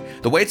enjoy.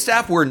 The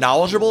waitstaff were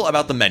knowledgeable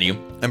about the menu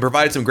and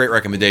provided some great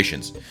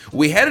recommendations.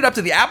 We headed up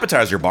to the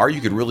appetizer bar.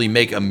 You could really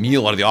make a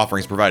meal out of the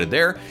offerings provided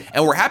there,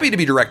 and we're happy to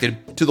be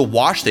directed to the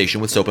wash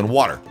station with soap and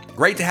water.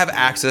 Great to have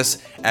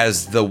access,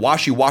 as the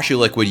washy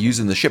liquid used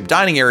in the ship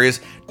dining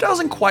areas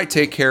doesn't quite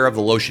take care of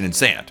the lotion and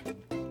sand.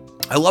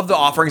 I love the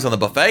offerings on the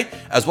buffet,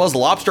 as well as the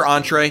lobster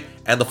entree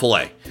and the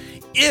filet.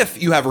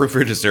 If you have room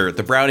for dessert,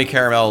 the brownie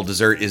caramel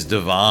dessert is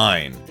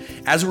divine.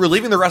 As we were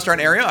leaving the restaurant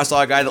area, I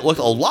saw a guy that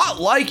looked a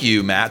lot like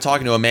you, Matt,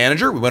 talking to a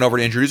manager. We went over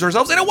to introduce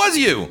ourselves, and it was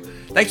you!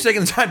 Thanks for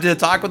taking the time to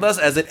talk with us,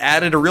 as it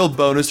added a real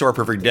bonus to our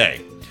perfect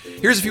day.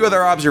 Here's a few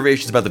other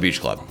observations about the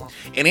beach club.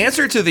 In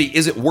answer to the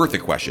is it worth it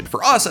question,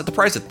 for us, at the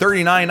price of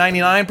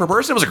 $39.99 per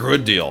person, it was a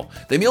good deal.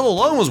 The meal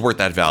alone was worth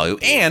that value,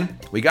 and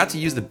we got to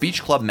use the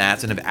beach club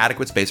mats and have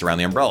adequate space around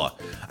the umbrella.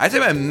 I'd say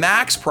my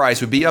max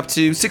price would be up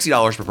to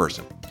 $60 per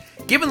person.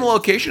 Given the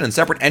location and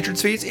separate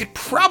entrance fees, it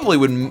probably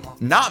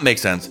would not make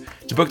sense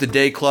to book the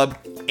day club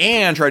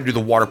and try to do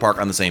the water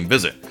park on the same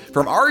visit.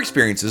 From our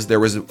experiences, there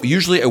was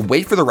usually a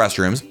wait for the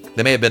restrooms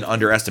that may have been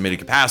underestimated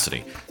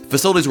capacity.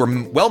 Facilities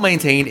were well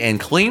maintained and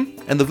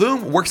clean, and the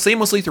Voom worked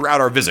seamlessly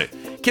throughout our visit.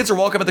 Kids are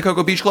welcome at the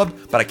Coco Beach Club,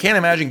 but I can't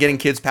imagine getting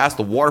kids past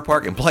the water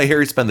park and play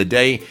area to spend the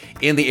day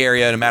in the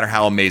area, no matter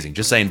how amazing.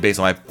 Just saying, based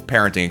on my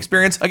parenting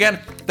experience. Again,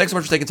 thanks so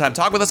much for taking time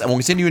to talk with us, and we'll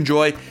continue to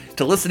enjoy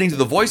listening to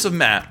the voice of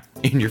Matt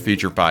in your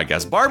future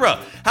podcast. Barbara,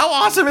 how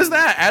awesome is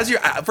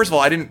that? First of all,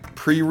 I didn't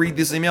pre-read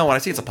this email. When I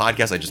see it's a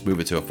podcast, I just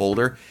move it to a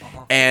folder.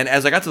 And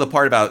as I got to the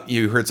part about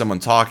you heard someone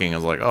talking, I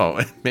was like,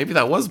 oh, maybe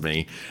that was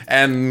me.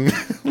 And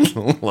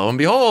lo and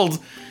behold,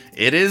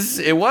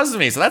 it was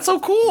me. So that's so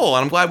cool.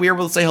 And I'm glad we were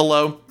able to say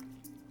hello.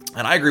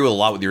 And I agree with a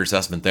lot with your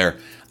assessment there,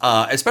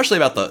 especially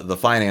about the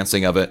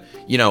financing of it.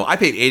 You know, I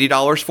paid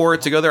 $80 for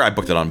it to go there. I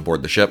booked it on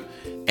board the ship.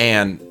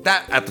 And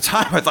that, at the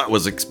time, I thought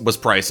was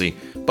pricey.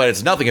 But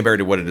it's nothing compared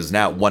to what it is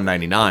now,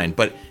 $199.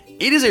 But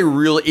it is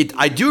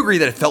I do agree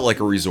that it felt like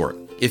a resort.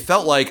 It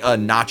felt like a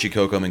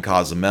Nachikokum in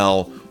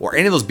Cozumel or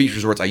any of those beach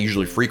resorts I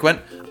usually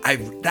frequent.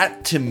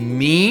 That, to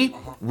me,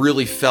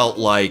 really felt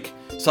like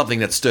something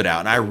that stood out.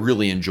 And I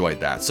really enjoyed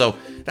that. So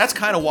that's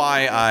kind of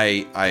why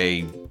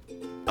I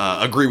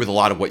agree with a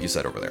lot of what you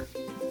said over there.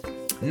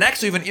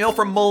 Next, we have an email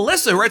from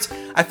Melissa who writes,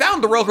 I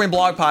found the Royal Caribbean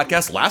blog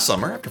podcast last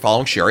summer after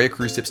following Sherry at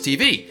Cruise Tips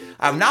TV.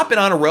 I've not been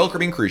on a Royal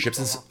Caribbean cruise ship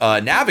since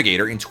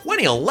Navigator in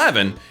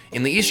 2011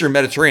 in the Eastern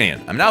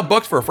Mediterranean. I'm now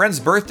booked for a friend's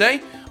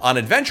birthday on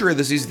Adventure of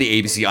the Seas of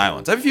the ABC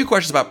Islands. I have a few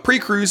questions about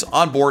pre-cruise,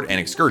 on-board,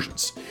 and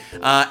excursions.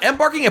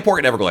 Embarking at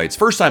Port Everglades,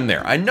 first time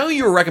there. I know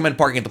you recommend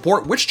parking at the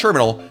port. Which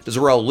terminal does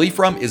the Royal leave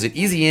from? Is it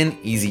easy in,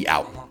 easy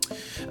out?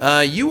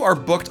 You are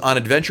booked on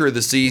Adventure of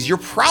the Seas. You're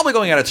probably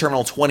going out of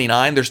Terminal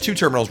 29. There's two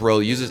terminals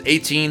Royal uses,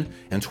 18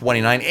 and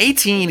 29.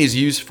 18 is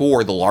used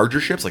for the larger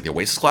ships, like the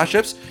Oasis class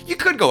ships. You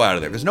could go out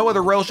of there. There's no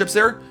other Royal ships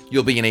there.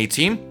 You'll be in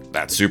 18.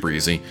 That's super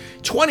easy.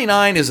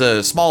 29 is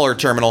a smaller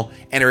terminal,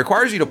 and it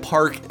requires you to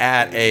park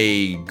at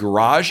a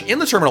garage in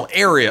the terminal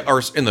area,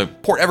 or in the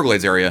Port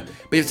Everglades area,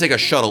 but you have to take a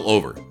shuttle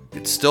over.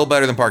 It's still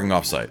better than parking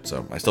off-site,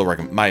 so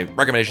my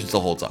recommendation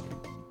still holds up.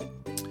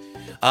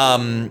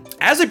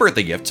 As a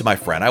birthday gift to my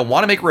friend, I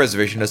want to make a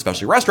reservation at a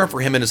specialty restaurant for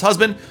him and his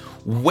husband.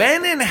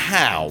 When and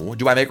how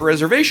do I make a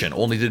reservation?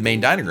 Only did main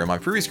dining room on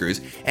previous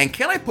cruise. And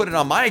can I put it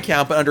on my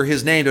account but under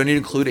his name? Do I need to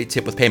include a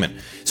tip with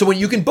payment? So when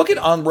you can book it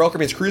on Royal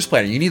Caribbean's Cruise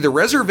Planner, you need the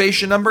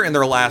reservation number and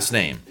their last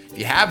name. If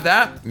you have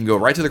that, you can go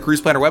right to the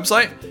Cruise Planner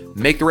website,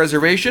 make the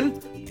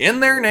reservation in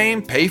their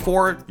name, pay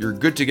for it, you're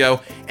good to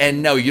go.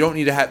 And no, you don't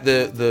need to have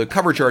the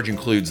cover charge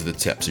includes the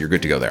tip, so you're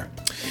good to go there.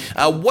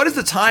 What is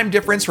the time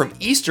difference from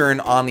Eastern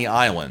on the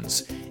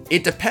islands?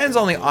 It depends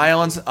on the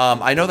islands.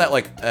 I know that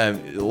like a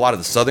lot of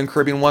the Southern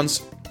Caribbean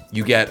ones,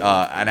 you get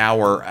an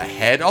hour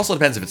ahead. It also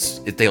depends if it's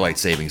daylight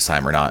savings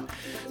time or not.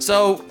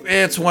 So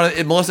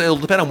Melissa, it'll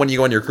depend on when you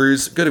go on your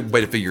cruise. Good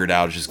way to figure it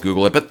out is just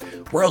Google it. But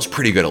Royal's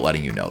pretty good at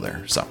letting you know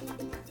there. So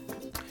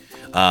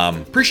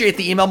appreciate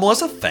the email,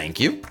 Melissa. Thank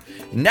you.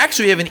 Next,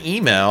 we have an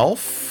email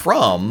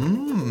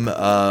from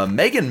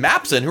Megan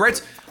Mapson, who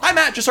writes, Hi,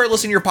 Matt. Just started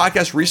listening to your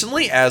podcast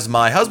recently as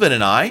my husband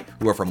and I,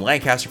 who are from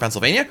Lancaster,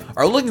 Pennsylvania,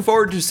 are looking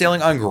forward to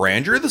sailing on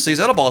Grandeur of the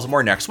Seas out of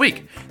Baltimore next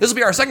week. This will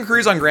be our second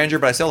cruise on Grandeur,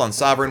 but I sailed on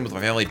Sovereign with my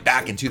family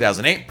back in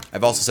 2008.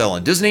 I've also sailed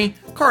on Disney,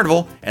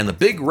 Carnival, and the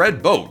Big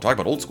Red Boat. Talk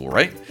about old school,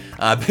 right?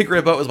 Big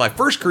Red Boat was my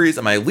first cruise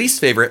and my least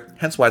favorite,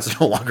 hence why it's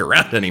no longer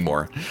around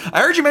anymore.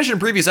 I heard you mention in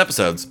previous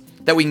episodes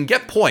that we can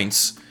get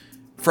points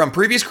from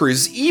previous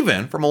cruises,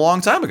 even from a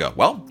long time ago.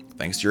 Well,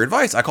 thanks to your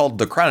advice, I called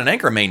the Crown and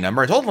Anchor main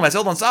number and told them I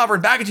sailed on Sovereign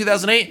back in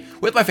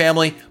 2008 with my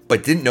family,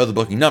 but didn't know the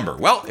booking number.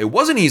 Well, it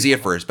wasn't easy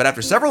at first, but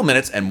after several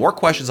minutes and more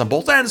questions on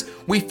both ends,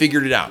 we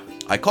figured it out.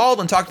 I called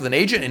and talked with an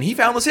agent and he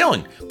found the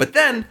sailing, but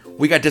then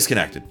we got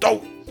disconnected.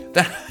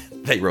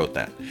 They wrote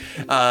that.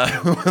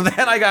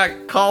 Then I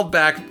got called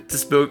back to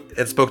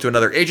spoke to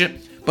another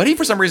agent, but he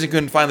for some reason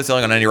couldn't find the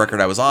sailing on any record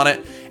I was on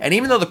it, and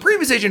even though the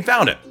previous agent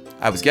found it,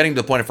 I was getting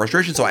to the point of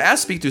frustration, so I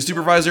asked to speak to a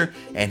supervisor,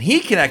 and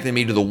he connected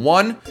me to the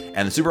one,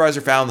 and the supervisor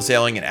found the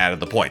sailing and added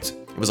the points.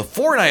 It was a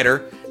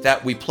 4-nighter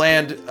that we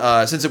planned,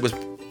 since it was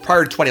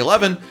prior to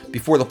 2011,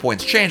 before the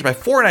points changed. My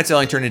 4-night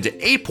sailing turned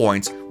into 8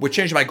 points, which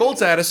changed my gold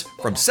status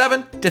from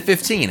 7 to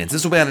 15. And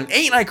since we'll be on an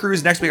 8-night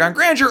cruise next week on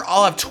Grandeur,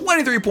 I'll have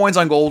 23 points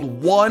on gold,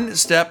 one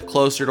step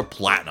closer to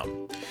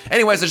platinum.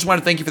 Anyways, I just want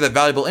to thank you for that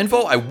valuable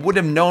info. I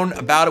wouldn't have known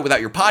about it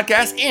without your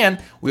podcast,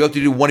 and we hope to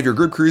do one of your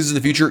group cruises in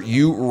the future.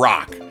 You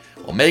rock.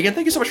 Well, Megan,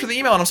 thank you so much for the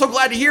email, and I'm so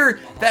glad to hear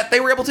that they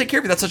were able to take care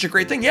of you. That's such a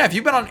great thing. Yeah, if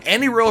you've been on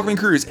any Royal Caribbean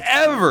cruise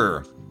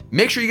ever,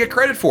 make sure you get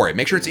credit for it.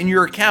 Make sure it's in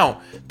your account,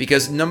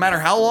 because no matter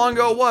how long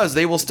ago it was,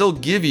 they will still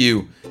give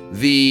you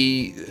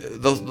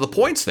the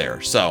points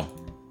there. So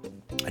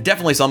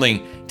definitely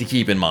something to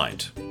keep in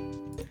mind.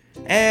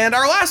 And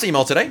our last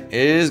email today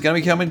is going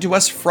to be coming to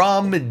us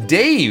from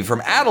Dave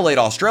from Adelaide,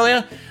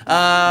 Australia.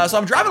 So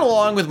I'm driving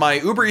along with my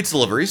Uber Eats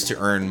deliveries to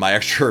earn my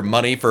extra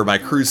money for my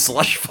cruise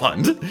slush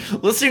fund,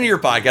 listening to your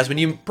podcast when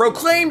you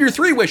proclaimed your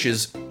 3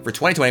 wishes for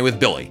 2020 with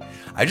Billy.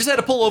 I just had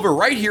to pull over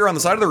right here on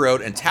the side of the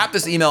road and tap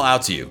this email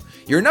out to you.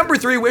 Your number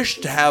 3 wish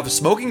to have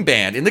smoking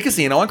banned in the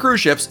casino on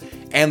cruise ships,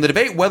 and the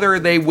debate whether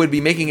they would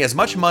be making as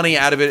much money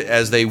out of it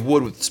as they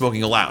would with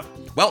smoking allowed.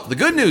 Well, the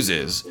good news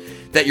is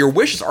that your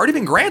wish has already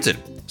been granted.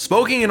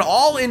 Smoking in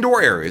all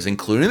indoor areas,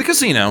 including the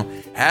casino,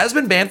 has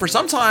been banned for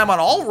some time on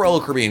all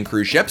Royal Caribbean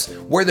cruise ships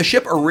where the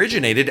ship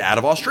originated out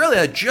of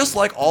Australia, just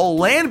like all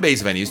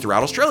land-based venues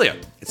throughout Australia.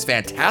 It's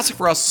fantastic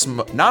for us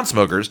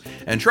non-smokers,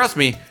 and trust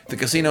me, the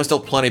casino is still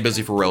plenty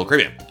busy for Royal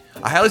Caribbean.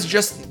 I highly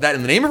suggest that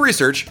in the name of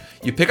research,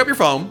 you pick up your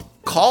phone,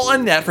 call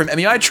Annette from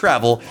MEI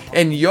Travel,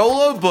 and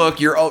YOLO book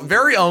your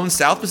very own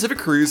South Pacific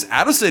cruise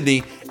out of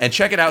Sydney and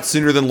check it out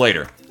sooner than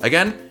later.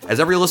 Again, as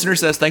every listener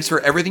says, thanks for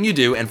everything you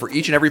do and for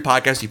each and every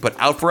podcast you put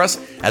out for us.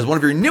 As one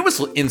of your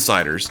newest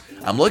insiders,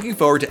 I'm looking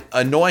forward to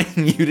annoying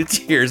you to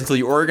tears until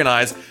you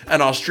organize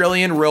an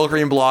Australian Royal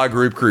Caribbean Blog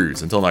group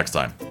cruise. Until next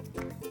time.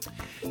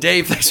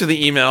 Dave, thanks for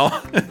the email.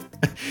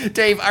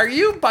 Dave, are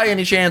you by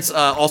any chance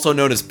also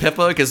known as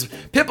Pippa? Because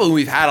Pippa, who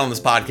we've had on this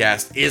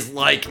podcast, is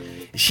like,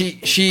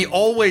 she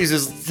always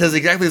says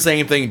exactly the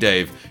same thing,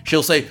 Dave.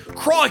 She'll say,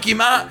 "Crikey,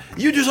 Matt,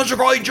 you do such a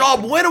great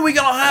job. When are we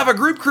going to have a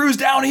group cruise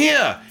down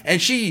here?"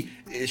 And she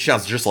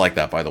sounds just like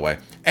that, by the way.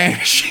 And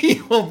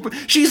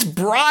she's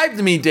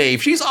bribed me,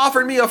 Dave. She's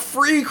offered me a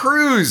free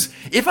cruise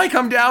if I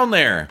come down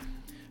there.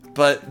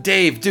 But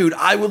Dave, dude,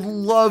 I would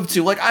love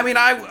to.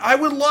 I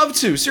would love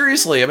to.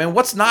 Seriously. I mean,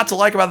 what's not to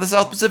like about the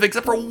South Pacific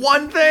except for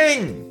one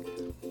thing?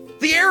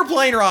 The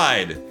airplane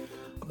ride.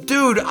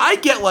 Dude, I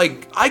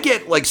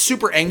get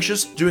super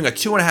anxious doing a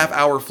 2.5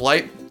 hour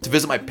flight to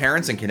visit my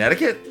parents in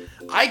Connecticut.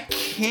 I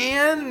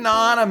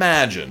cannot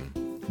imagine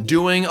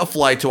doing a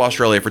flight to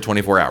Australia for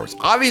 24 hours.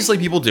 Obviously,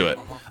 people do it.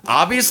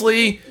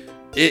 Obviously,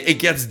 it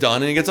gets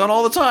done and it gets done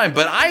all the time.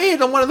 But I ain't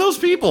one of those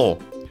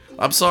people.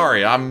 I'm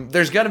sorry. I'm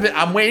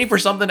waiting for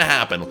something to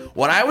happen.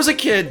 When I was a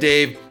kid,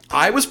 Dave,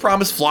 I was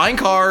promised flying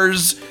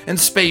cars and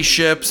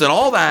spaceships and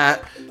all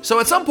that. So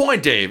at some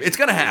point, Dave, it's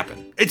gonna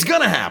happen. It's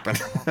gonna happen.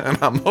 And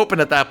I'm hoping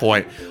at that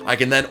point, I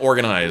can then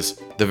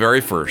organize the very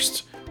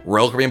first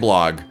Royal Caribbean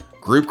Blog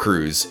group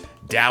cruise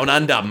down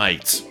under,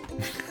 mates.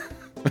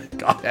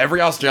 God, every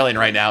Australian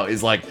right now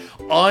is like,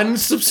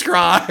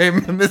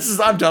 unsubscribe.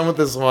 I'm done with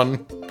this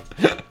one.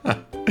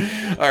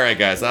 All right,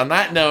 guys, on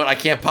that note, I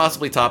can't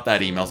possibly top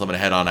that email, so I'm going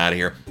to head on out of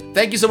here.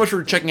 Thank you so much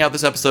for checking out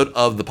this episode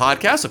of the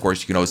podcast. Of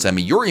course, you can always send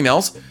me your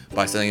emails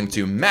by sending them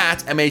to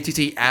Matt,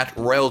 M-A-T-T, at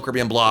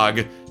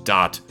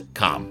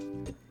RoyalCaribbeanBlog.com.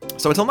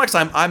 So until next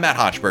time, I'm Matt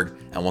Hochberg,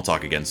 and we'll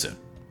talk again soon.